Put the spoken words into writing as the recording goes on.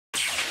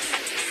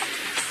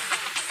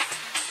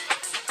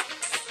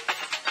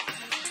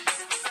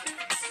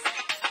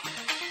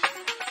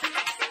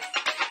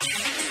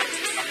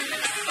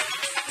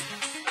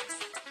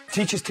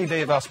Teachers TV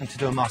have asked me to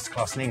do a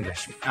masterclass in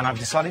English, and I've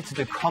decided to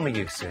do comma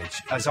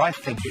usage, as I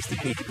think it's the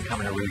key to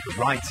becoming a really good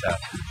writer.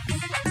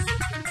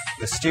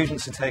 The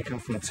students are taken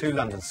from 2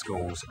 London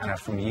schools and are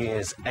from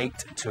years 8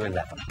 to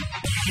 11.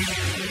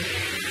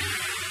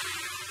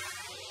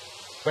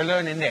 We're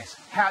learning this,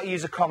 how to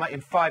use a comma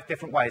in 5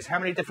 different ways. How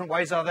many different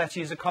ways are there to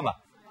use a comma?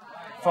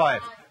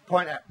 5.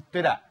 Point out,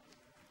 do that.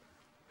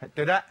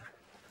 Do that.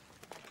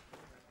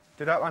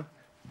 Do that one.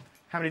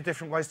 How many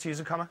different ways to use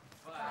a comma?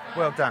 5.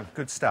 Well done,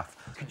 good stuff.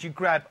 Could you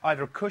grab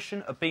either a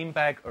cushion, a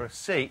beanbag or a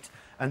seat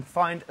and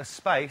find a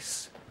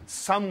space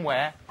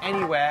somewhere,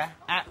 anywhere,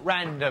 at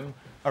random,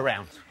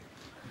 around?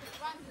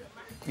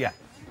 Yeah.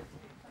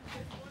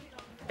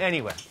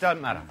 Anywhere,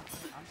 doesn't matter.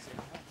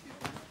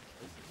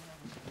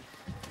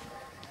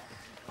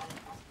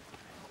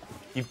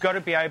 You've got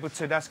to be able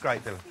to, that's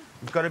great, Dylan.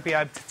 You've got to be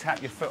able to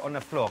tap your foot on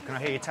the floor. Can I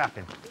hear you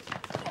tapping?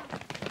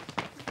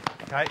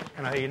 Okay,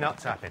 can I hear you not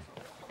tapping?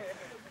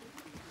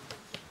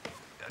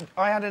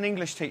 I had an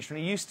English teacher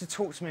and he used to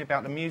talk to me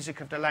about the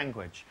music of the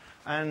language,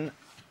 and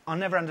I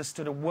never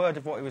understood a word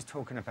of what he was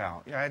talking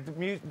about. Yeah,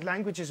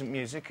 language isn't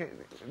music,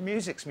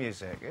 music's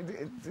music.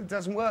 It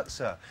doesn't work,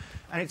 sir.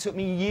 And it took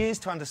me years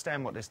to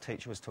understand what this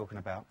teacher was talking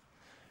about,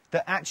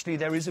 that actually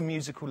there is a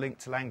musical link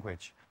to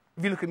language.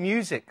 If you look at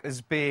music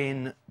as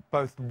being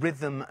both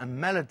rhythm and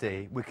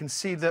melody, we can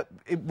see that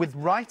with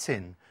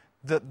writing,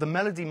 that the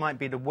melody might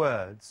be the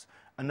words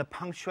and the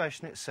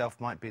punctuation itself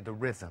might be the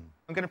rhythm.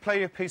 I'm going to play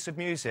you a piece of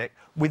music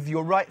with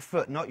your right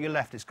foot, not your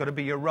left. It's got to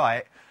be your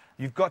right.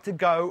 You've got to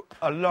go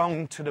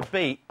along to the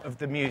beat of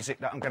the music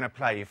that I'm going to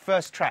play you.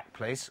 First track,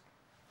 please.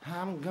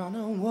 I'm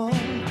gonna walk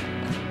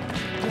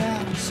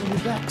down some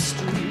back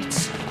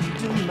streets,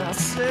 do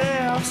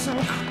myself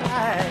some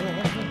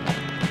crying.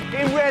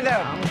 In rhythm.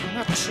 I'm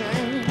gonna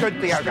change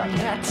Good, Diogo. the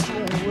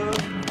natural world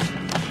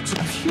to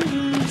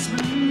please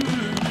me.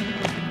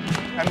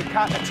 And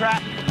cut the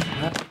track.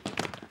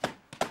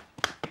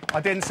 I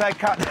didn't say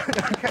cut.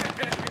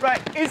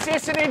 Right, is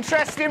this an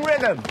interesting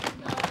rhythm?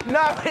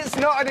 No, it's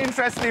not an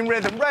interesting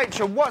rhythm.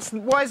 Rachel,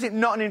 why is it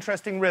not an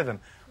interesting rhythm?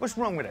 What's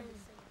wrong with it?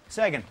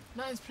 Say again.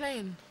 No, it's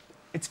plain.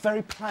 It's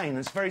very plain,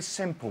 it's very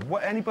simple.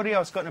 Anybody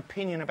else got an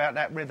opinion about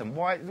that rhythm?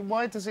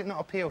 Why does it not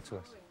appeal to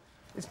us?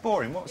 It's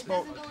boring. What's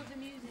boring? It doesn't go with the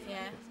music.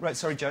 Yeah. Right,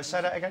 sorry, Joe,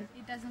 say that again.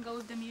 It doesn't go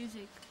with the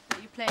music that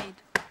you played.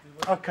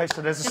 OK,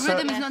 so there's a The certain...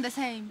 rhythm is not the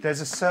same.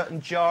 There's a certain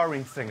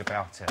jarring thing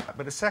about it.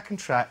 But the second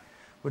track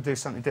will do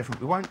something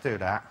different. We won't do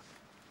that.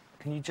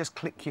 Can you just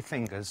click your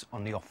fingers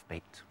on the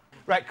offbeat?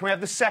 Right, can we have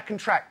the second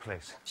track,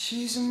 please?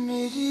 She's a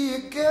media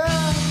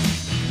girl.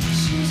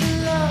 She's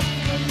in love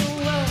when the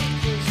world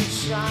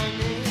is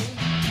shining.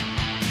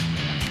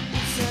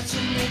 Such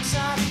an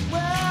exciting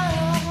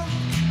world.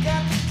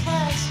 Got the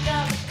cash,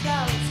 got the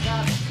clouds,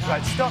 got the clouds.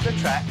 Right, stop the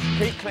track.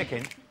 Keep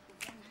clicking.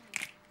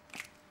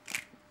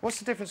 What's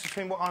the difference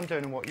between what I'm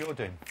doing and what you're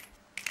doing?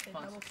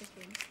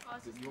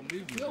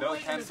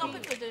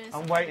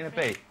 I'm waiting a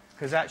beat,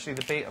 because actually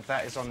the beat of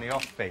that is on the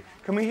offbeat.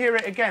 Can we hear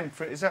it again?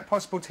 Is that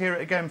possible to hear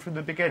it again from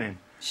the beginning?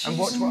 And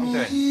watch what I'm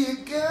doing.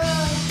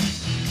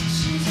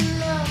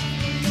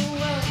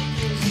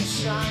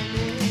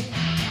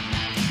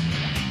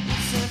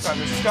 Right,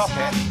 we'll stop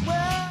it.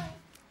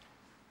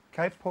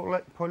 OK,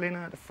 Paulina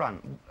at the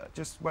front.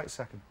 Just wait a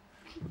second.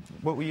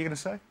 What were you going to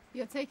say?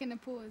 You're taking a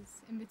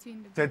pause in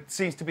between the... There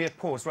seems to be a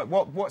pause. Right,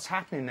 what's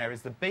happening there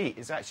is the beat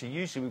is actually...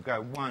 Usually we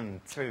go 1,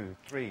 2,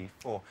 3,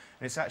 4,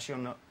 and it's actually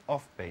on the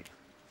offbeat.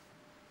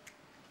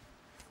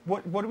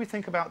 What do we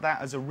think about that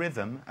as a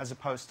rhythm as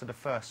opposed to the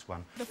first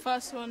one? The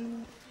first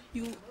one,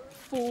 you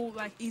fall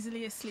like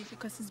easily asleep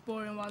because it's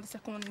boring, while the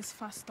second one is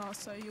faster,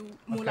 so you're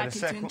more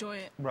likely to enjoy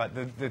it. Right,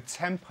 the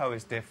tempo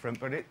is different,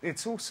 but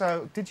it's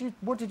also...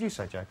 What did you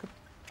say, Jacob?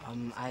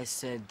 I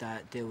said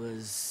that it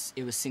was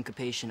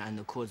syncopation and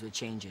the chords were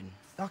changing.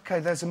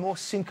 OK, there's a more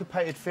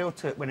syncopated feel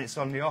to it when it's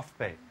on the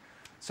offbeat.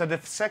 So the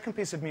second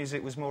piece of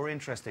music was more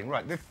interesting.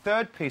 Right, the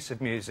third piece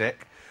of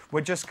music,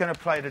 we're just going to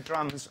play the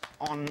drums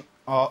on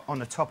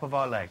the top of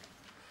our leg.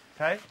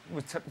 OK?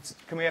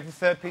 Can we have the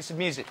third piece of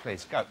music,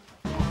 please? Go.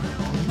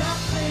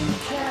 Nothing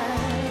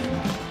can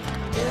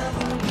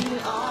ever be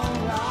all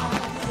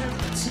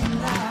right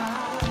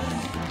tonight.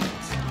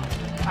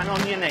 And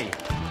on your knee.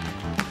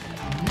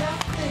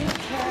 Nothing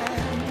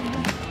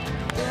can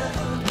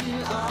ever be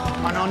all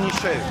right. And on your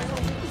shoe.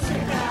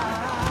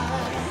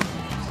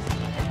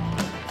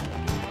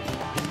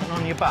 And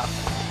on your butt.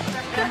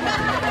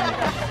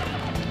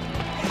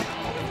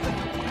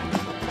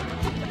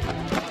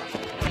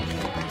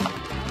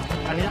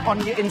 And on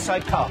your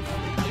inside calf.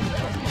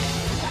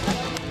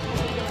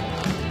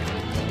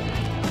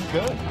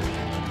 Good.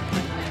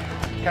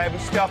 OK, we'll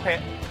stop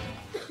it.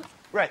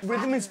 Right,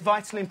 rhythm is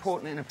vitally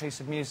important in a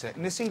piece of music.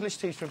 And this English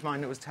teacher of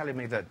mine that was telling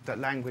me that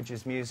language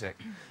is music,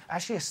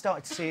 actually I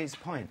started to see his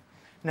point.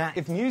 Now,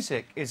 if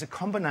music is a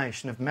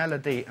combination of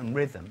melody and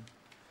rhythm,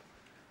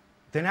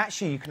 then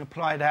actually you can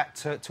apply that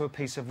to a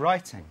piece of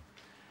writing.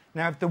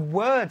 Now, if the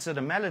words are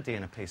the melody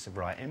in a piece of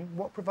writing,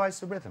 what provides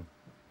the rhythm?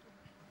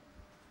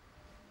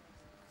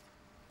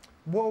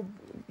 Well,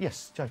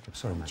 yes, Jacob,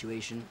 sorry, mate.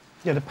 Punctuation.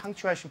 Yeah, the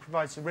punctuation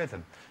provides the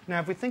rhythm. Now,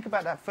 if we think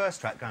about that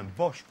first track going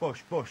bosh,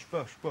 bosh, bosh,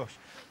 bosh, bosh,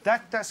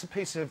 that's a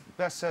piece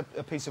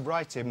of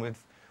writing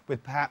with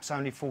perhaps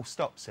only full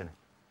stops in it.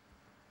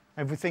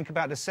 And if we think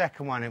about the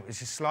second one, it was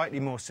just slightly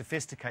more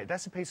sophisticated.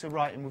 That's a piece of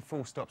writing with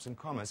full stops and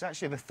commas.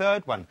 Actually, the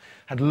third one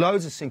had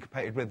loads of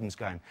syncopated rhythms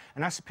going,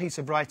 and that's a piece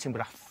of writing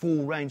with a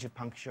full range of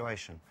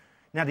punctuation.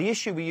 Now, the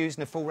issue with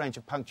using a full range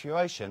of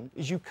punctuation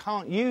is you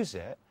can't use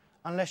it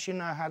unless you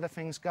know how the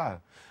things go.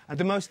 And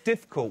the most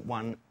difficult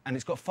one, and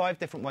it's got 5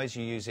 different ways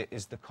you use it,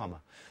 is the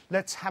comma.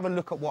 Let's have a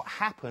look at what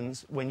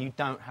happens when you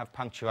don't have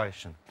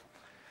punctuation.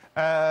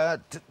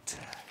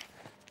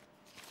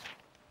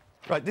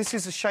 Right, this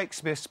is a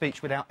Shakespeare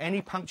speech without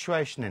any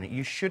punctuation in it.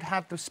 You should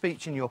have the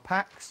speech in your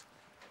packs.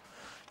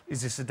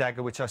 Is this a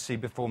dagger which I see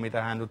before me,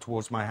 the handle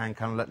towards my hand,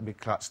 can let me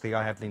clutch thee,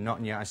 I have thee not,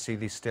 and yet I see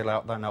thee still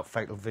out, thou not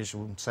fatal,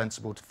 visual, and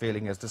sensible to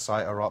feeling as to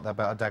sight, or art thou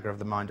but a dagger of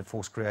the mind of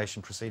false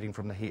creation, proceeding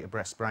from the heat of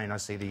breast brain, I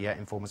see thee yet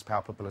in form as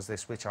palpable as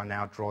this, which I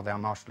now draw, thou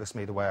marshalest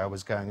me the way I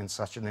was going, and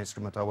such an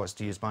instrument I was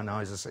to use mine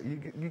eyes. As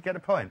you get a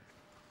point.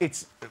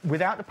 It's,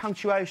 without the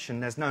punctuation,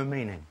 there's no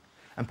meaning.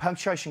 And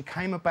punctuation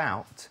came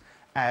about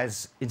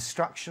as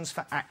instructions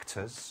for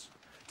actors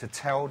to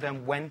tell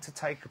them when to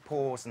take a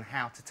pause and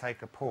how to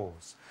take a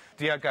pause.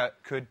 Diogo,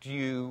 could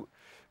you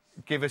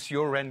give us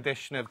your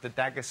rendition of the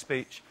dagger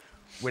speech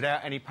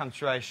without any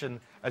punctuation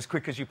as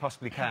quick as you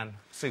possibly can?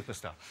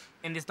 Superstar.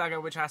 In this dagger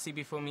which I see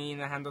before me, in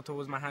the handle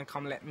towards my hand,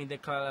 come let me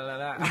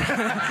declare.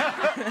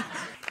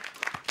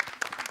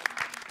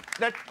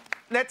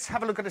 Let's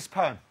have a look at this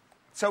poem.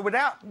 So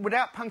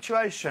without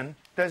punctuation,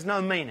 there's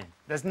no meaning,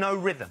 there's no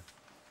rhythm.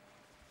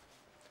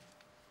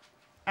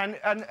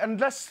 And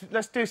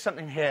let's do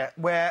something here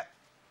where,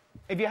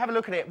 if you have a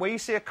look at it, where you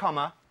see a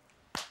comma,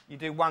 you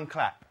do 1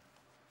 clap.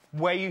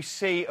 Where you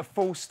see a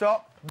full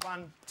stop,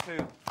 1,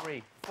 2,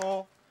 3,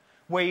 4.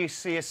 Where you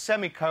see a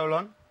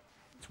semicolon,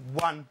 it's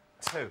 1,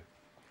 2. Here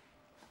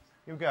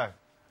we go.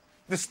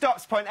 The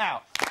stops point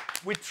out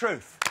with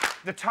truth.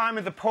 The time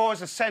of the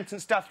pause a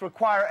sentence doth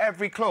require at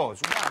every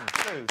clause. 1,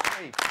 2,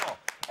 3, 4.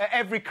 At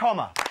every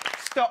comma,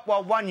 stop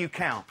while 1 you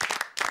count.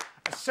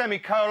 A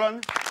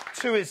semicolon,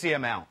 2 is the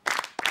amount.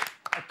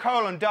 A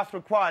colon doth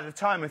require the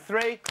time of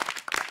 3.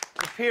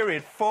 The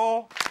period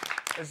 4,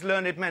 as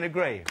learned men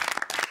agree.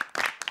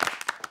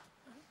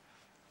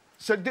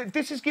 So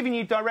this is giving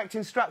you direct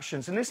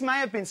instructions, and this may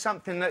have been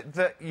something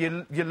that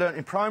you learnt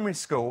in primary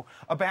school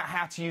about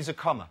how to use a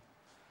comma.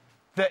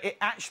 That it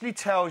actually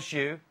tells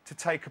you to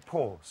take a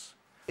pause.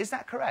 Is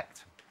that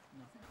correct?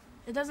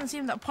 It doesn't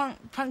seem that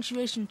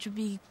punctuation should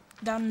be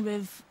done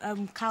with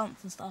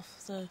counts and stuff,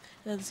 so it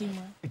doesn't seem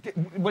right.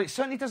 Well, it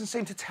certainly doesn't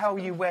seem to tell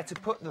you where to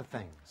put the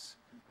things,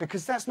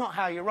 because that's not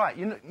how you write.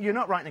 You're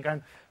not writing and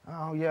going,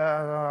 oh,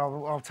 yeah,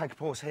 I'll take a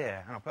pause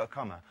here, and I'll put a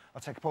comma.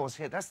 I'll take a pause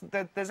here.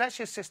 There's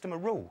actually a system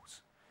of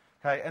rules.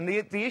 Okay? And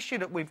the issue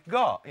that we've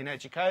got in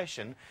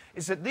education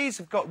is that these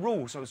have got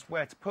rules as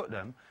where to put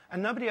them,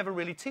 and nobody ever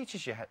really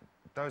teaches you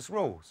those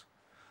rules.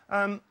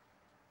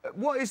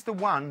 What is the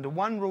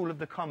one rule of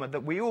the comma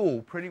that we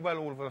all, pretty well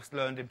all of us,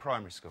 learned in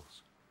primary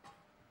schools?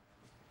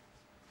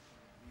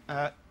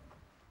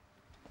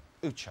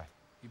 Uche.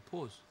 You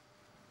pause.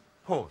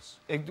 Pause.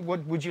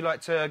 Would you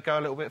like to go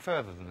a little bit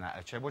further than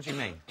that, Uche? What do you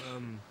mean?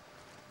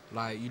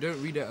 Like, you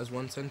don't read it as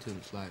one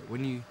sentence. Like,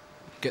 when you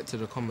get to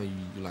the comma, you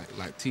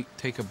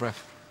take a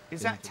breath.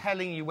 Is that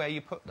telling you where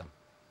you put them?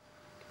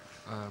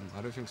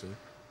 I don't think so.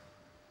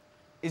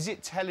 Is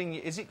it telling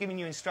you? Is it giving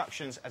you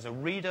instructions as a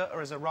reader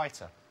or as a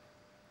writer?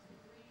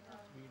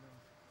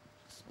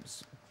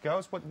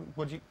 Girls, what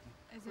do you?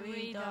 As a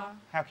reader.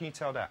 How can you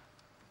tell that?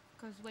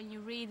 Because when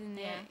you're reading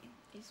it,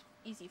 It's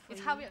easy for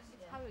it's you.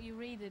 how you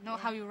read it, not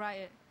how you write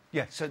it.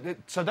 Yeah,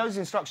 so those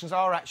instructions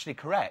are actually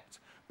correct,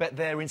 but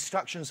they're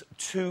instructions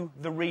to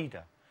the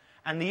reader.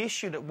 And the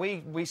issue that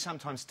we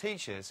sometimes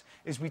teachers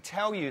is we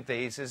tell you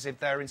these as if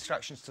they're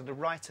instructions to the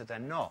writer. They're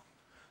not.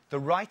 The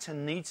writer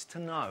needs to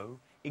know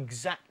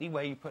exactly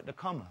where you put the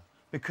comma,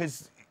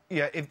 because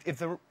if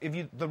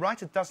the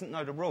writer doesn't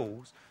know the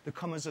rules, the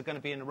commas are going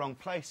to be in the wrong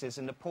places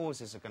and the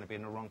pauses are going to be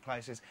in the wrong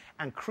places,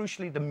 and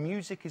crucially, the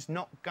music is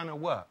not going to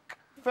work.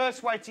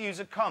 First way to use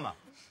a comma,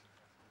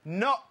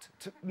 not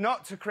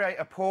to create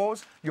a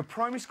pause. Your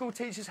primary school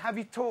teachers, have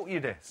you taught you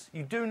this?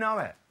 You do know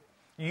it.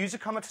 You use a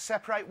comma to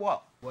separate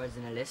what? Words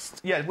in a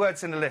list. Yeah,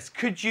 words in a list.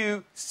 Could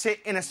you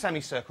sit in a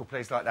semicircle,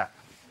 please, like that?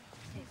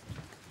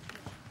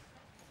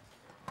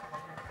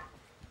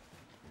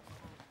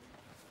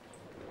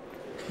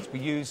 We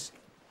use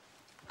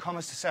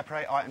commas to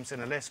separate items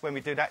in a list. When we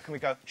do that, can we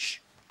go, shh,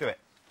 do it?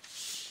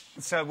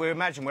 So we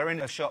imagine we're in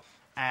a shop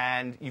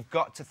and you've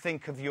got to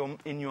think of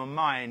in your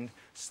mind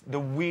the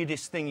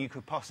weirdest thing you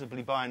could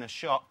possibly buy in a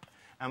shop,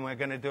 and we're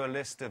going to do a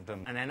list of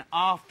them. And then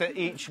after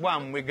each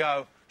one, we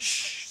go,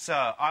 shh,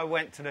 sir, I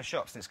went to the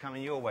shops, and it's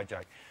coming your way,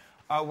 Jake.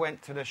 I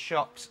went to the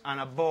shops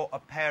and I bought a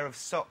pair of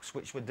socks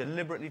which were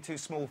deliberately too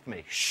small for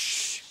me.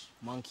 Shh.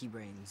 Monkey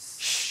brains.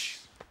 Shh.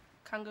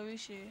 Kangaroo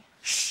shoe.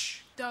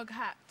 Shh. Dog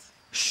hat.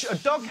 Shh. A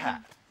dog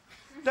hat.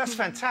 That's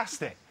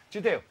fantastic.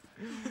 Jadil.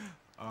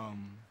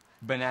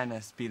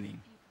 Banana spilling.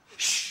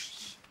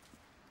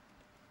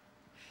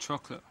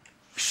 Chocolate.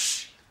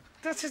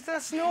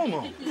 That's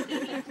normal.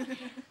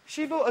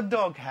 She bought a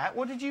dog hat.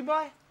 What did you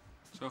buy?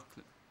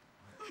 Chocolate.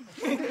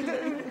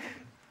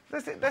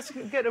 Let's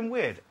get them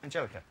weird.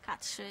 Angelica.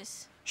 Cat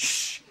shoes.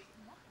 Shh.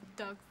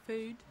 Dog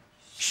food.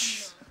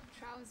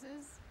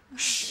 Trousers.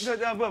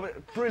 Well,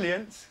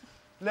 brilliant.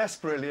 Less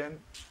brilliant.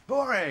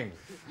 Boring.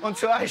 On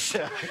to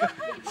Aisha.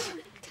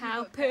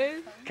 Cow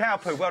poo. Cow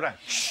poo. Well done.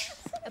 Shh.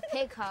 A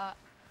pig heart.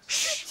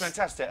 Shh.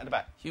 Fantastic. At the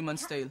back. Human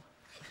style.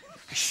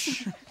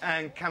 Shh.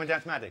 And coming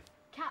down to Maddie.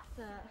 Cat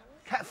fur.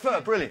 Cat fur.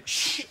 Brilliant.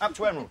 Shh. Up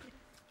to Emerald.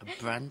 A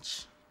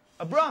branch.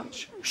 A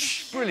branch.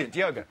 Shh. Brilliant.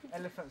 Diogo.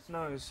 Elephant's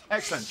nose.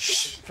 Excellent.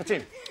 Shh.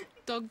 Fatim.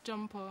 Dog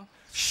jumper.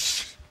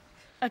 Shh.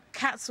 A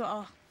cat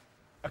sweater.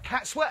 A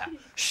cat sweater.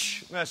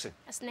 Shh. Mercy.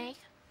 A snake.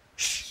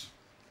 Shh.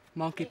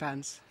 Monkey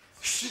pants.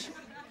 Shh.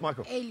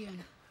 Michael. Alien.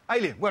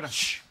 Alien. Well done.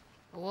 Shh.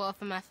 Water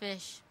for my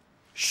fish.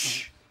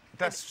 Shh.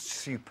 That's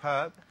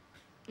superb.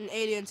 An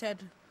alien's head.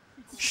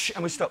 Shh.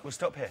 And we'll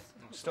stop here.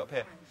 Stop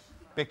here.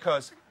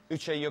 Because,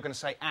 Uche, you're going to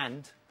say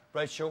and.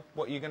 Rachel,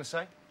 what are you going to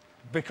say?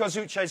 Because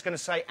Uche's going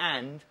to say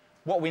and,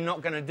 what are we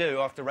not going to do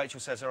after Rachel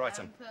says her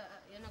item?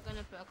 You're not going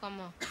to put a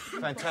comma.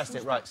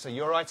 Fantastic. Right, so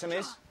your item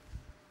is?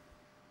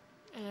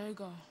 An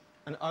ogre.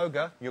 An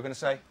ogre. You're going to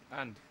say?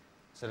 And.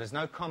 So there's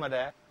no comma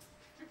there.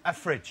 A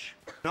fridge.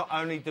 Not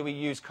only do we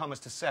use commas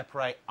to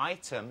separate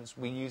items,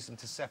 we use them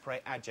to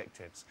separate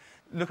adjectives.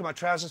 Look at my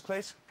trousers,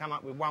 please. Come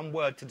up with one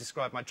word to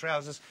describe my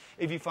trousers.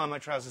 If you find my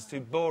trousers too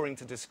boring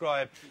to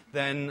describe,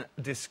 then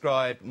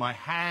describe my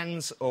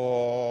hands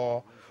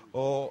or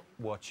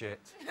watch it.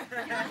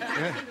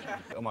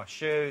 Or my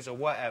shoes or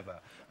whatever.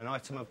 An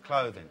item of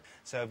clothing.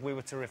 So if we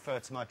were to refer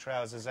to my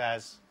trousers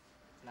as?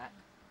 Black.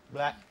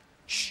 Black.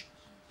 Shh.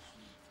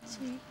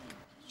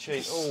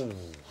 Cheek. Ooh.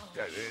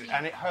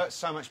 And it hurts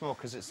so much more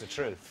because it's the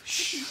truth.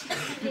 Shh.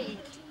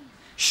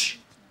 Shh.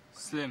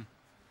 Slim.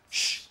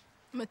 Shh.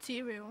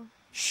 Material.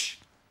 Shh.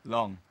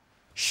 Long.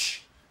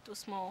 Shh. Too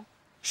small.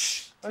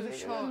 Shh. Too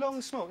short.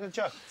 Long, small.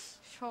 Joe.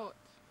 Short.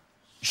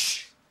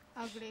 Shh.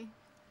 Ugly.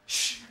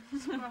 Shh.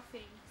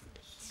 Scruffy.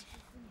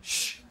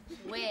 Shh.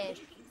 Weird.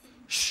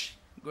 Shh.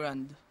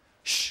 Grand.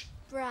 Shh.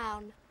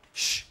 Brown.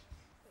 Shh.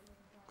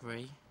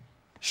 Grey.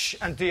 Shh.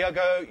 And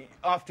Diogo,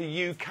 after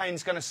you,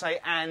 Kane's going to say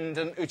and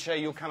Uche,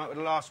 you'll come up with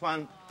the last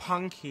one.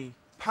 Punky.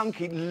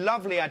 Punky,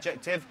 lovely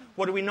adjective.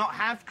 What do we not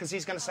have? Because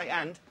he's going to say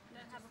and.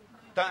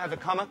 Don't have a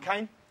comma,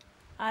 Kane.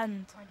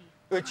 And.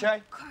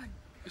 Uche?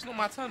 It's not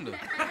my turn though.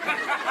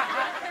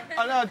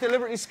 I know, I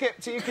deliberately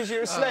skipped to you because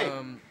you're asleep.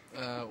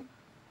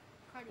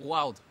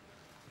 Wild.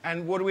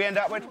 And what do we end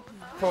up with?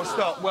 Full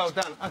stop. Well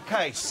done.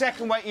 OK,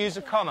 second way to use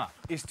a comma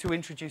is to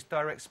introduce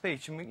direct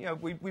speech. And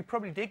we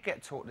probably did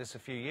get taught this a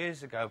few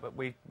years ago, but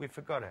we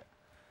forgot it.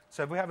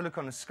 So if we have a look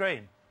on the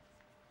screen,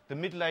 the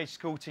middle-aged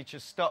school teacher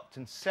stopped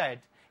and said,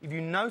 if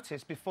you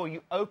notice, before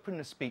you open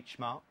the speech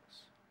marks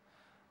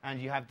and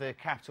you have the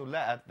capital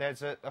letter,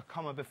 there's a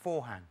comma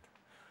beforehand.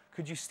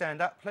 Could you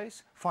stand up,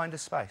 please? Find a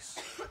space.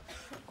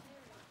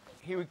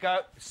 Here we go.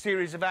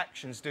 Series of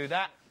actions do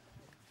that.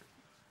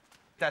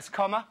 That's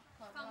comma.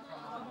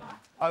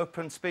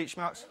 Open speech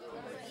marks.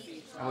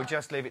 And we'll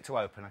just leave it to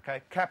open,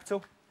 OK?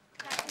 Capital.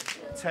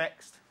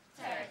 Text.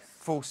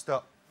 Full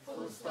stop.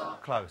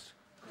 Close.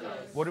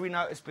 What do we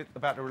notice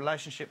about the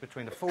relationship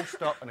between the full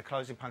stop and the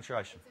closing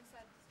punctuation?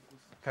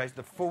 OK,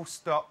 the full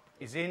stop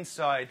is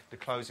inside the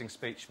closing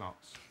speech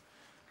marks.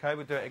 OK,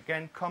 we'll do it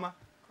again. Comma.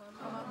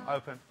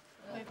 Open.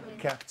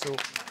 Capital.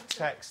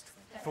 Text.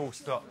 Full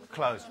stop.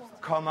 Close.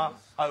 Comma.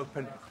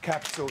 Open.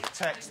 Capital.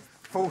 Text.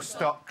 Full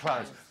stop,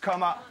 close.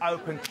 Comma,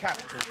 open,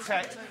 capital,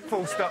 text,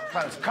 full stop,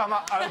 close.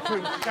 Comma,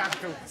 open,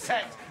 capital,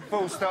 text,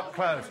 full stop,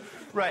 close.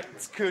 Right,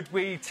 could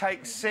we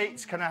take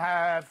seats? Can I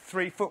have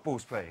 3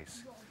 footballs,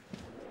 please?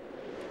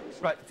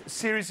 Right,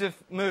 series of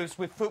moves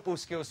with football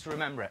skills to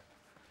remember it.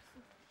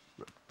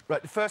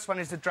 Right, the first one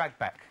is the drag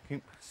back. Can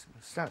you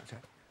stand up,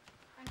 Jack?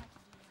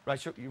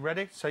 Rachel, you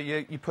ready? So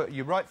you put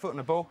your right foot on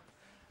the ball,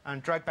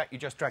 and drag back, you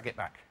just drag it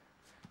back.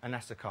 And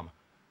that's the comma.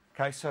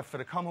 OK, so for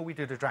the comma, we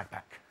do the drag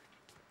back.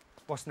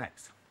 What's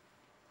next?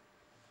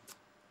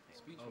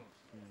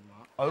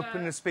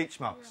 Open the speech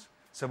marks.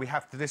 So we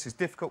have to, this is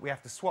difficult, we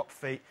have to swap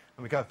feet,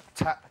 and we go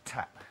tap,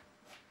 tap.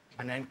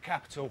 And then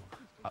capital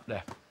up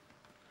there.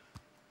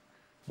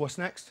 What's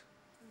next?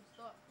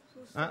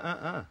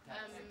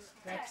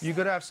 You've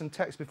got to have some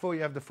text before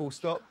you have the full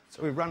stop.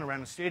 So we run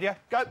around the studio.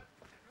 Go!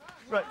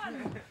 Right.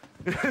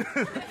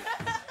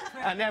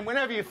 And then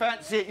whenever you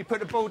fancy it, you put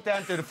the ball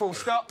down, do the full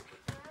stop.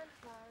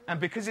 And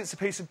because it's a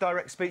piece of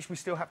direct speech, we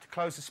still have to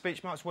close the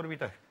speech marks. What do we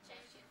do?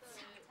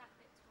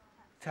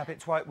 Tap it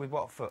twice with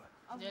what foot?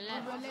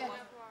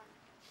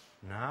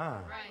 No,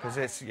 because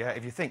it's, yeah,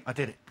 if you think, I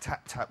did it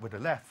tap, tap with the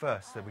left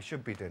first, so we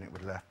should be doing it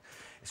with the left.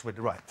 It's with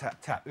the right. Tap,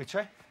 tap.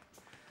 Uche?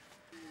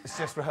 Let's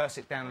just rehearse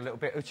it down a little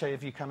bit. Uche,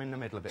 if you come in the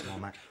middle a bit more,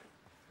 Matt.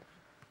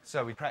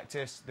 So we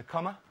practice the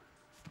comma.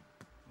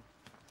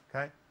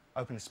 OK.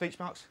 Open the speech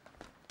marks.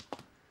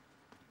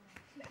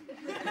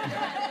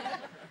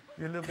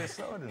 You're a little bit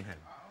slower than him.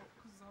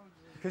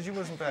 Because you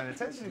wasn't paying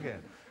attention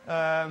again.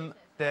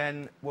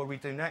 Then what do we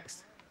do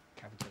next?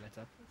 Capital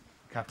letter.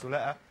 Capital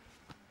letter.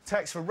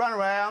 Text for run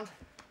around.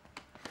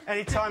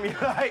 Anytime you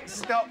like,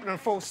 stop and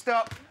full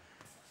stop.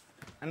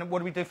 And then what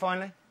do we do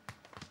finally?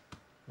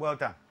 Well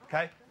done.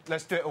 Okay?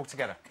 Let's do it all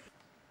together.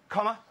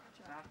 Comma.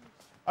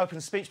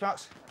 Open speech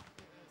marks.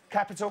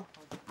 Capital.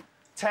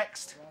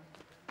 Text.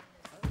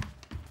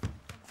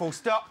 Full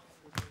stop.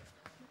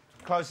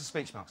 Close the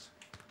speech marks.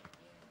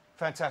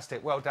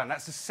 Fantastic. Well done.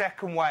 That's the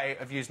second way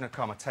of using a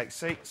comma. Take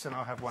seats, and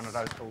I'll have one of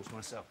those calls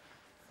myself.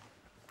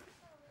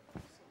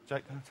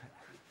 Jake, can I take?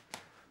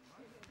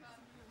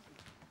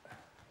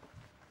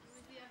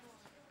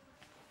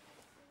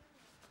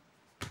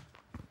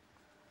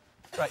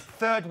 Right,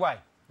 third way.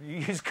 You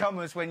use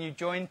commas when you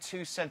join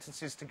two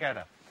sentences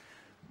together.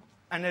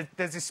 And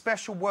there's this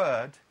special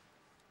word,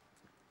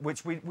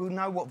 which we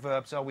know what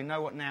verbs are, we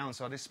know what nouns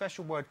are. There's a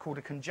special word called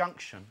a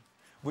conjunction,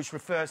 which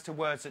refers to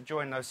words that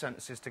join those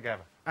sentences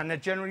together. And they're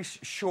generally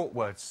short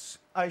words.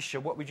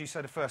 Aisha, what would you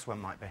say the first one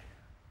might be?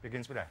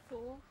 Begins with A.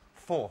 For.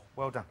 For.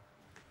 Well done.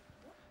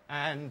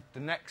 And the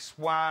next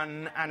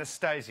one,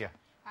 Anastasia.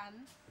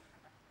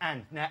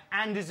 And. Now,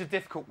 and is a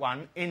difficult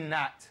one in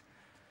that,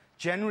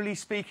 generally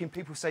speaking,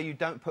 people say you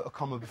don't put a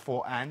comma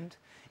before and.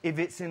 If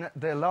it's in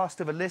the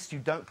last of a list, you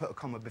don't put a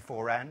comma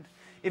before and.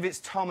 If it's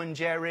Tom and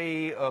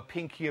Jerry, or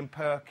Pinky and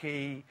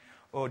Perky,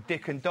 or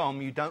Dick and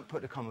Dom, you don't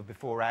put a comma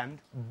before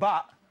and.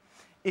 But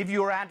if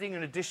you're adding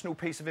an additional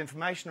piece of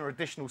information or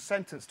additional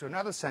sentence to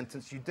another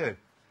sentence, you do.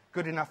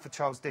 Good enough for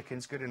Charles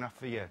Dickens, good enough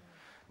for you.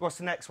 What's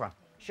the next one?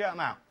 Shout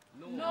them out.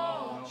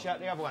 No. Shout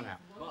the other one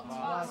out.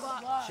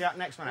 Shout the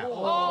next one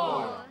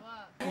out.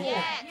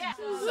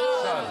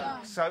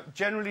 So,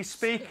 generally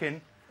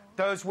speaking,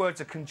 those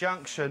words are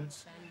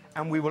conjunctions,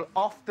 and we will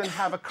often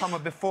have a comma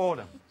before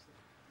them.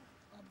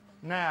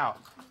 Now,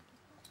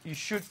 you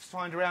should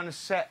find around a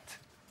set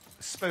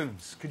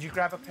spoons. Could you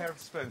grab a pair of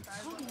spoons?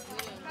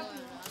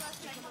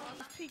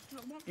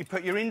 You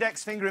put your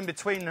index finger in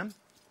between them,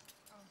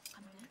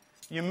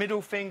 your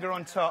middle finger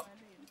on top,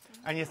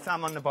 and your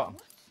thumb on the bottom.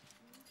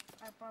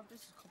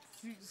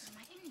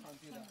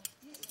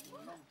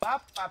 Ba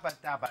ba ba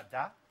da ba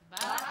da.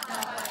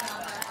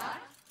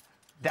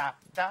 Da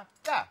da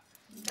da.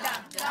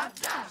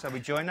 So we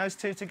join those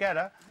two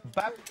together.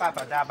 Ba ba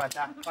ba da ba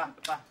da ba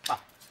ba ba.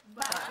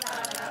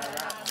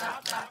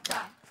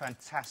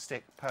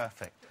 Fantastic,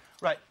 perfect.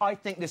 Right, I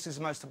think this is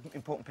the most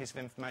important piece of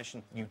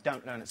information you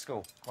don't learn at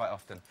school quite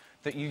often.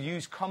 That you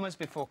use commas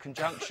before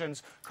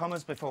conjunctions,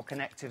 commas before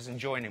connectives and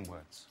joining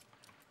words.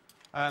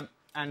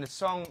 And the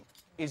song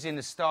is in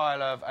the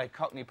style of a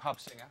Cockney pub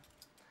singer.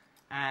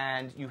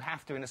 And you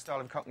have to, in the style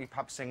of a Cockney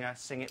pub singer,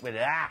 sing it with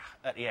ah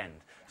at the end.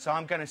 So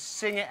I'm going to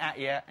sing it at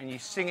you, and you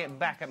sing it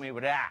back at me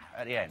with ah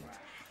at the end.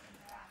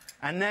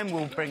 And then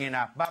we'll bring in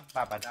a ba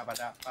ba ba da ba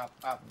da ba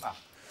ba ba.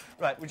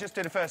 Right, we'll just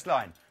do the first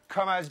line.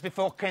 Commas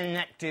before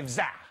connectives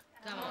ah.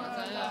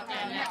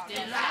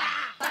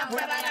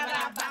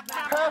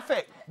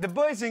 Perfect. The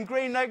boys in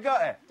green, they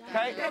got it.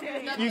 Okay?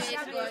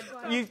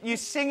 You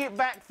sing it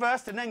back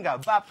first and then go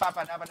ba ba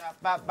ba da ba da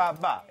ba ba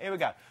ba. Here we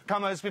go.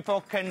 Commas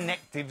before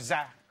connectives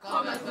ah.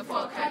 Commas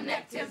before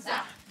connectives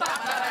ah. Ba ba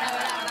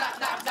ba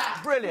da ba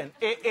da. Brilliant.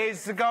 It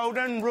is the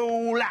golden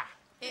rule ah.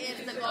 It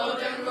is the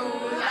golden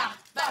rule ah.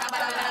 Ba ba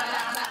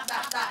da ba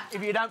da.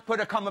 If you don't put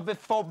a comma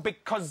before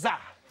because ah.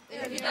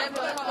 If you don't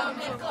put a comma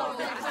before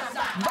because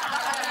ah.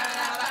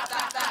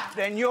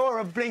 Then you're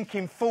a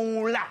blinking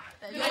fool.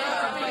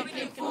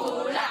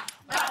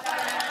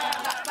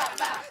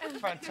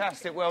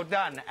 Fantastic, well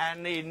done.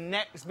 And the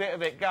next bit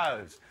of it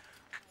goes.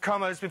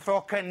 Commas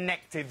before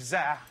connectives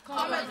are.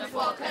 Commas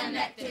before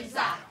connectives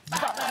are.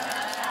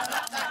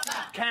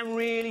 Can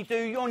really do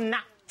your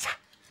nut.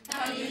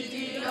 Can you do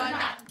your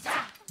nut?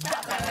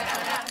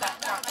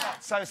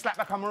 So slap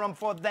a comma on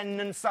for then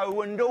and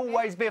so and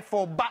always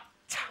before but.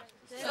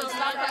 So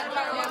slap a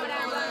comma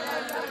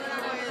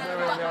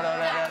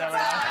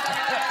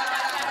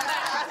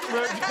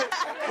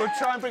We'll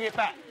try and bring it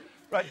back.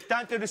 Right,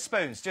 don't do the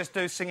spoons, just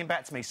do singing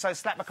back to me. So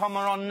slap a comma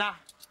on na.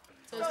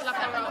 So slap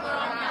a comma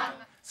on na.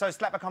 So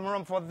slap a comma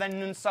on for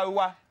then and so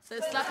So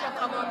slap a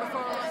comma on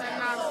before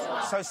then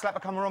and so slap a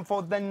comma on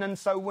for then and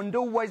so and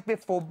always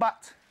before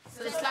but.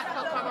 So slap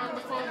a comma on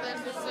before then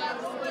and so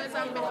always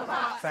and before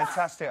but.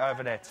 Fantastic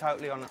over there,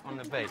 totally on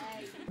the beat.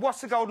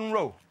 What's the golden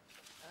rule?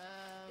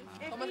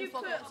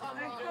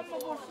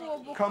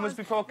 Commas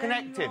before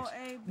connectives.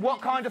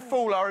 What kind of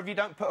fool are if you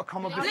don't put a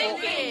comma before?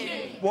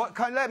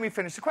 Blinking. Let me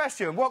finish the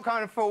question. What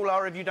kind of fool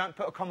are if you don't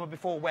put a comma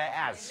before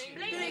whereas?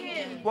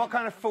 Blinking. What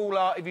kind of fool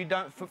are if you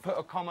don't put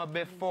a comma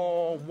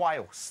before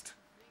whilst?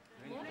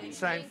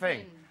 Same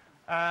thing.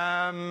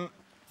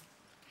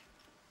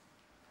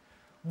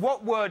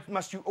 What word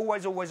must you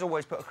always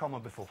put a comma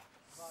before?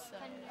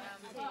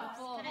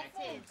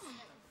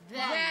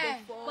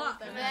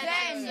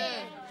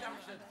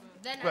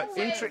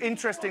 Right.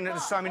 Interesting that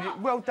there's so many.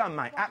 Well done,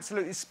 mate.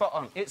 Absolutely spot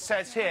on. It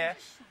says here,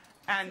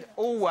 and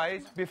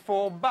always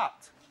before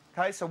but.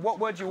 Okay, so what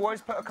word do you always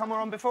put a comma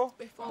on before?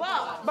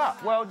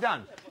 But, well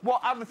done.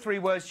 What other 3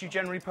 words do you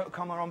generally put a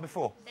comma on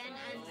before?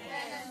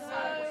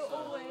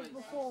 Always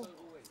before.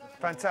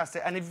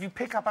 Fantastic. And if you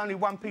pick up only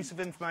one piece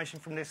of information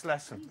from this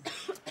lesson,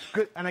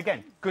 good, and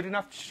again, good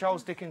enough,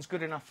 Charles Dickens,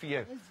 good enough for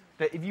you,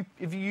 that if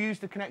you use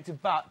the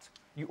connective but,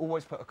 you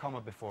always put a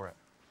comma before it.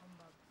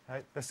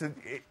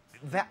 Okay?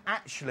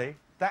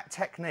 That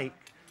technique,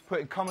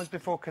 putting commas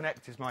before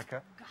connectives,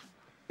 Micah,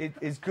 it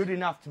is good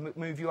enough to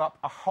move you up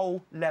a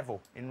whole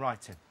level in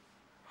writing,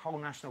 whole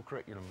national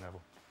curriculum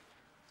level.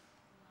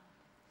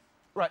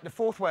 Right, the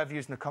 4th way of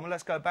using the comma,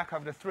 let's go back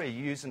over the 3.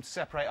 You use them to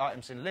separate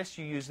items in lists,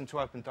 you use them to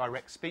open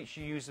direct speech,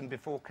 you use them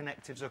before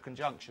connectives or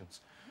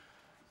conjunctions.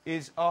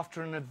 Is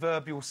after an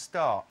adverbial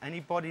start.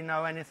 Anybody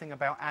know anything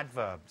about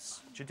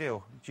adverbs?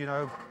 Jadil, do you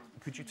know,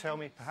 could you tell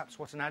me perhaps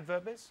what an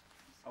adverb is?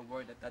 A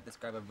word that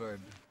describes a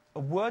verb. A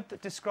word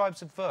that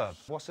describes a verb.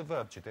 What's a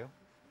verb, Jadil?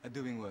 A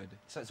doing word.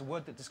 So it's a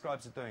word that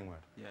describes a doing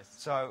word? Yes.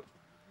 So,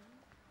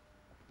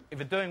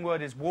 if a doing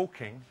word is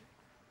walking,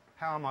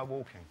 how am I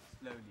walking?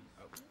 Slowly.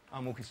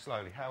 I'm walking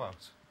slowly. How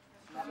else?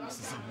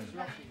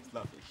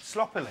 Sloppy.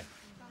 Sloppily.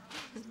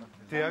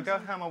 Diogo,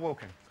 how am I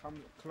walking?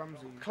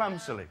 Clumsy.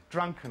 Clumsily,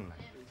 drunkenly,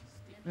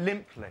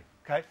 limply.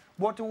 Okay.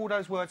 What do all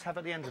those words have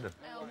at the end of them?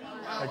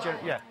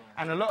 Yeah.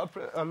 And a lot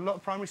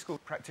of primary school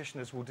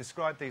practitioners will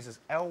describe these as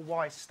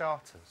ly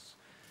starters.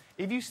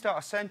 If you start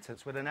a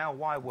sentence with an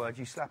ly word,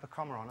 you slap a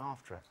comma on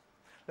after it.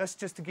 That's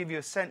just to give you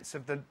a sense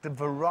of the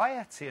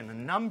variety and the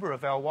number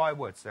of ly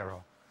words there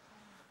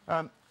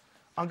are.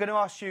 I'm going to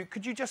ask you,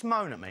 could you just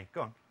moan at me?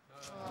 Go on.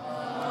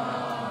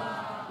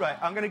 Right,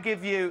 I'm going to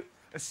give you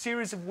a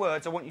series of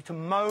words. I want you to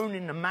moan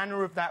in the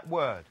manner of that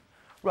word.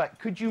 Right,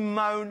 could you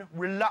moan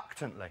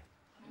reluctantly?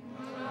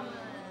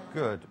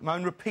 Good.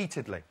 Moan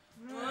repeatedly.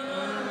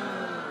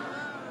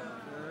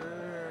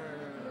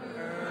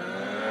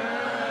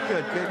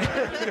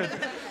 Good.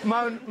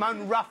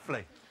 Moan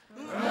roughly.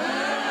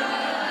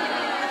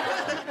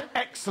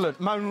 Excellent.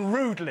 Moan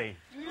rudely.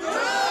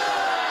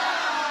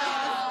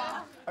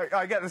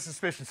 I get the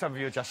suspicion some of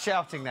you are just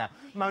shouting now.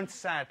 Moan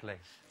sadly.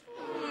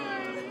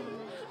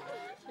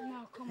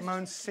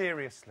 Moan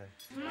seriously.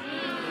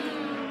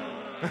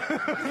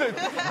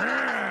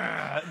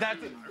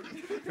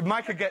 If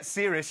Micah gets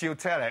serious, you'll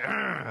tell it.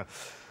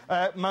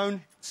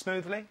 Moan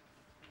smoothly.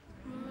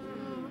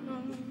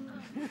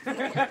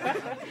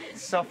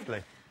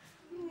 Softly.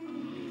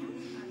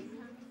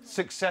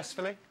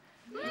 Successfully.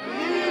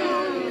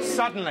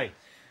 Suddenly.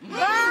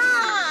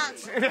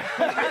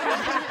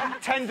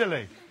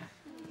 Tenderly.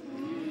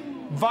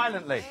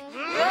 Violently.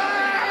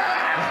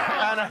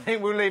 And I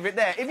think we'll leave it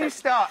there. If you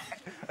start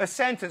a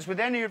sentence with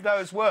any of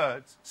those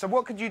words, so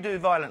what could you do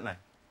violently?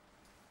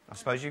 I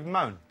suppose you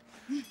moan.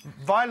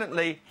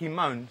 Violently, he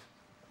moaned,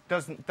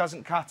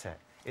 doesn't cut it.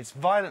 It's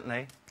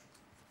violently,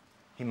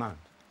 he moaned.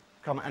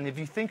 Comma. And if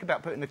you think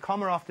about putting the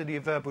comma after the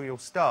adverbial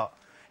start,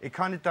 it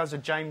kind of does a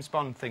James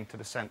Bond thing to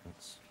the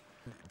sentence.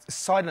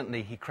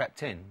 Silently, he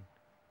crept in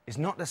is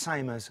not the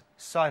same as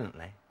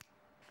silently,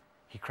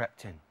 he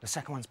crept in. The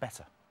second one's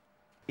better.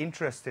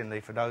 Interestingly,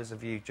 for those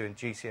of you doing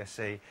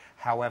GCSE,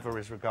 however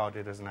is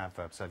regarded as an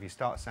adverb. So if you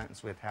start a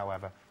sentence with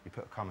however, you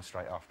put a comma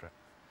straight after it.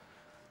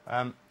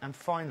 And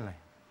finally,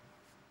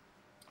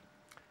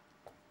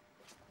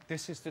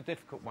 this is the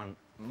difficult one.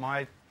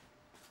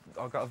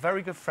 I've got a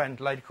very good friend,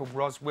 a lady called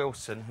Ros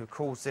Wilson, who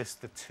calls this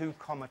the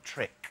 2-comma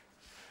trick.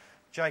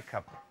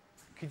 Jacob,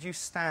 could you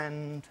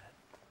stand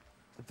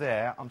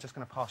there? I'm just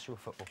going to pass you a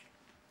football.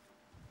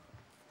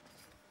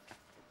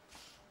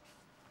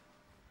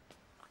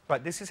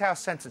 Right, this is how a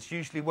sentence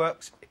usually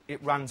works.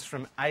 It runs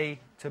from A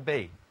to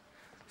B.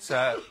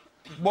 So,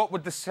 what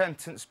would the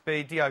sentence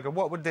be, Diogo?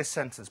 What would this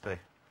sentence be?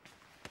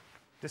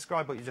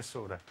 Describe what you just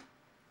saw there.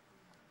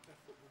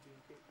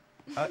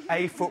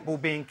 A football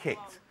being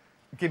kicked.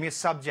 Give me a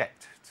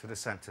subject to the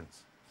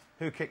sentence.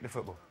 Who kicked the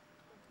football?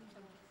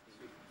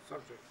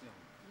 Subject.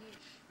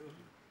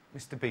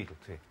 Mr. Beadle,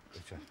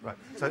 right.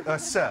 So,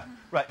 Sir.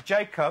 Right,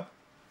 Jacob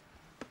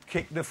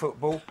kicked the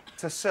football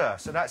to Sir.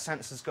 So that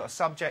sentence has got a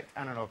subject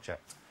and an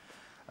object.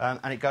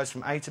 And it goes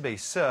from A to B.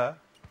 Sir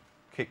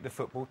kicked the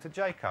football to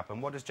Jacob.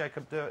 And what does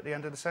Jacob do at the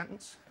end of the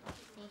sentence?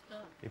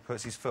 He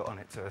puts his foot on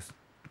it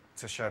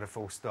to show the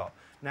full stop.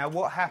 Now,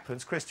 what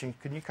happens... Christian,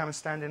 can you come and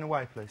stand in the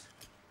way, please?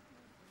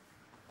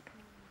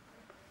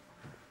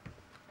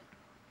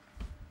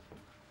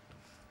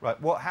 Right,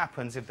 what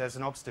happens if there's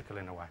an obstacle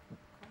in the way?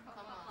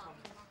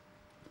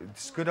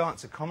 It's a good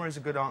answer. Comma is a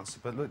good answer.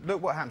 But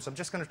look what happens. I'm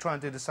just going to try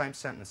and do the same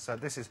sentence. So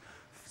this is,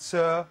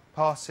 Sir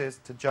passes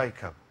to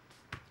Jacob.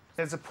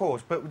 There's a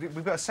pause, but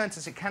we've got a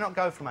sentence. It cannot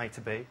go from A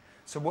to B.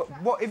 So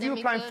what if you were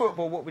playing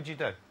football, what would you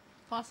do?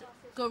 Pass it.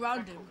 Go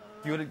round him.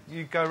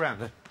 You'd go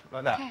around it,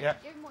 like that, yeah?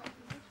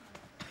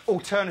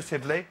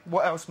 Alternatively,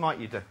 what else might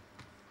you do?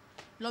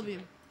 Lob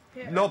him.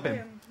 Lob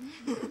him.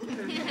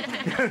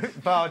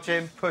 Barge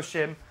him, push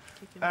him.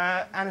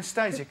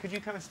 Anastasia, could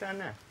you come and stand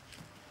there?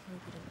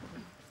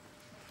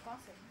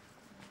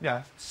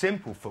 Yeah,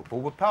 simple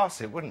football would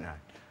pass it, wouldn't they?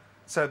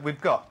 So we've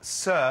got,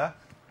 Sir,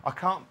 I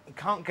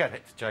can't get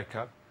it,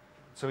 Jacob.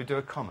 So we do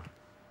a comma.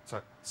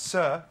 So,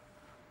 sir,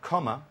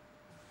 comma,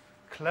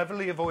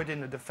 cleverly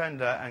avoiding the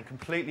defender and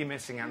completely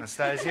missing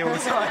Anastasia all the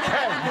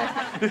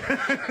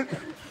time.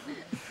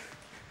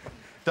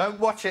 Don't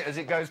watch it as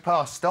it goes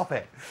past. Stop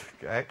it.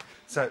 Okay.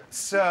 So,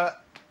 sir,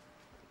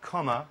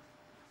 comma,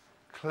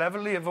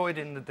 cleverly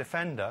avoiding the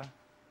defender.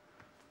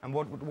 And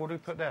what do we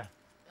put there?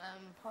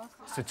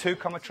 It's a 2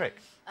 comma trick.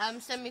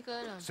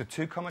 Semicolon. It's a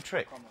 2 comma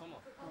trick.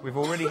 We've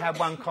already had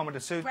 1 comma to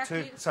suit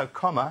two. So,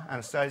 comma,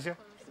 Anastasia.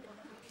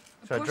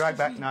 So, drag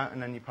back now,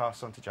 and then you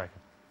pass on to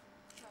Jacob.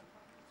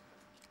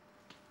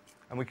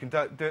 And we can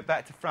do it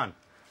back to front.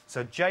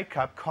 So,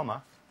 Jacob,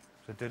 comma.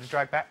 So, do the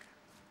drag back.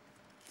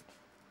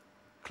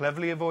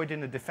 Cleverly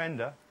avoiding the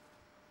defender,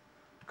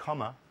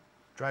 comma,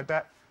 drag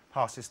back,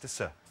 passes to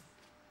sir.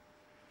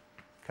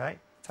 Okay,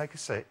 take a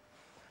seat.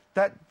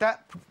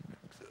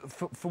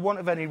 For want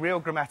of any real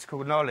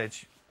grammatical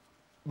knowledge,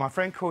 my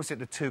friend calls it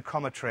the 2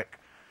 comma trick.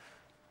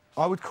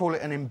 I would call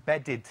it an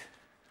embedded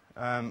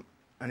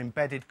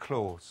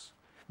clause.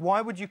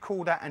 Why would you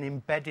call that an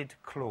embedded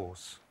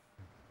clause?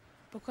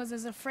 Because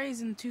there's a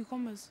phrase in 2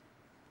 commas,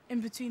 in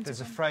between. There's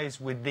a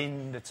phrase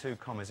within the 2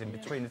 commas, in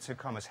between the 2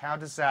 commas. How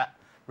does that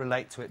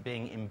relate to it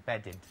being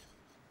embedded?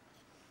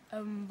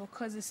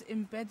 Because it's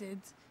embedded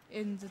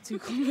in the 2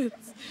 commas.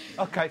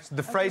 Okay, so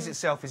the phrase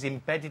itself is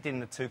embedded in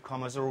the 2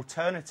 commas, or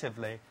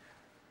alternatively,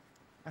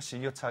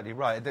 actually, you're totally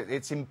right,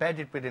 it's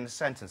embedded within a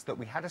sentence. That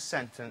we had a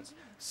sentence,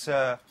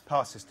 sir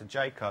passes to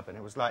Jacob, and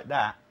it was like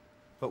that,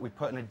 but we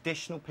put an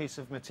additional piece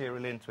of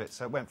material into it.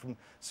 So it went from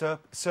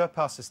sir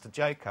passes to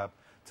Jacob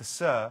to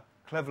sir,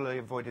 cleverly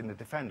avoiding the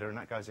defender, and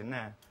that goes in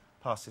there,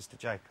 passes to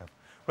Jacob.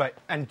 Right,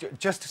 and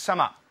just to sum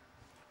up,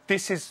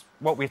 this is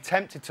what we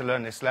attempted to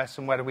learn this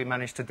lesson, whether we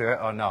managed to do it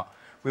or not.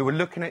 We were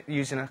looking at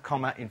using a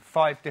comma in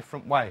 5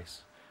 different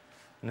ways.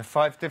 And the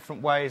 5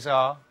 different ways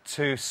are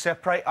to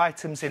separate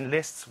items in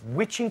lists,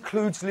 which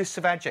includes lists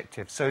of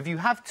adjectives. So if you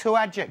have 2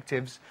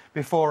 adjectives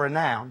before a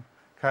noun,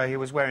 okay, he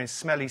was wearing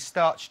smelly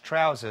starched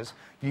trousers,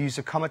 you use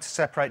a comma to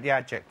separate the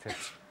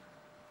adjectives.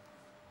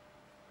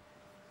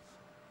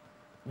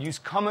 Use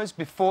commas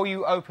before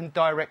you open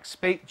direct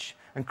speech.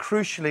 And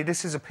crucially,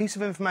 this is a piece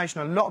of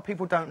information a lot of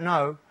people don't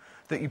know,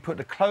 that you put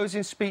the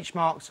closing speech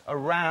marks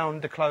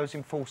around the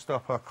closing full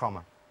stop or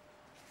comma.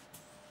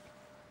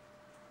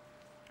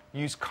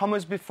 Use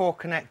commas before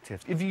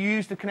connectives. If you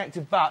use the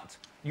connective but,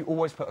 you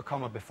always put a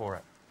comma before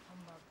it.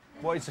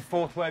 What is the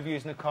 4th way of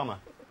using a comma?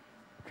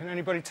 Can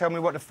anybody tell me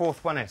what the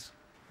 4th one is?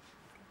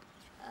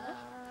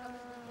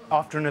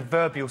 After an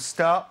adverbial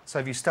start. So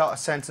if you start a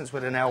sentence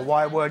with an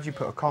ly word, you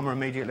put a comma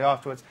immediately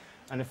afterwards.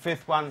 And the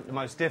 5th one, the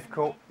most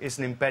difficult, is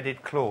an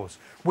embedded clause.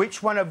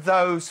 Which one of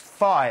those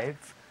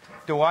 5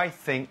 do I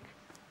think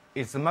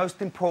is the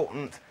most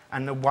important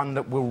and the one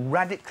that will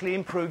radically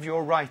improve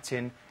your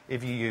writing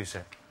if you use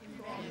it?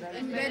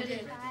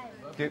 Embedded.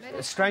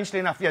 Strangely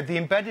enough, yeah, the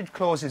embedded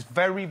clause is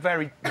very,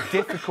 very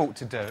difficult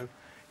to do.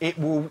 It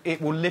will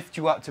lift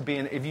you up to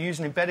being, if you use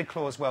an embedded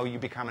clause well, you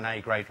become an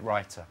A-grade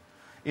writer.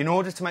 In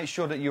order to make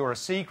sure that you're a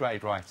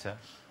C-grade writer,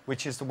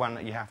 which is the one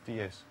that you have to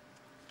use.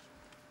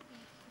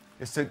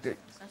 That's the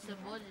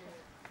body.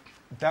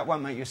 That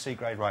won't make you a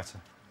C-grade writer.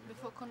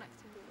 Before connective.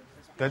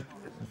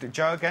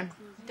 Joe again?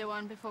 The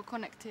one before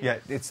connective. Yeah,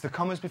 it's the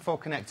commas before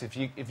connectives.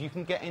 If you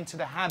can get into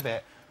the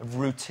habit of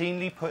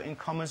routinely putting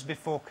commas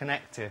before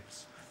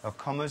connectives, or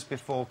commas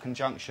before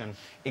conjunction,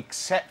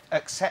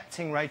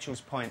 accepting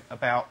Rachel's point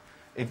about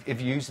if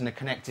you're using the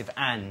connective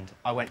and,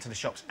 I went to the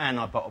shops and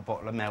I bought a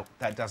bottle of milk,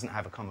 that doesn't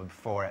have a comma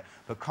before it.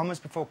 But commas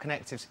before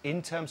connectives,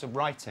 in terms of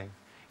writing,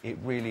 it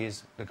really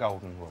is the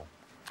golden rule.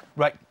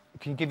 Right,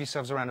 can you give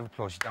yourselves a round of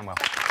applause? You've done well.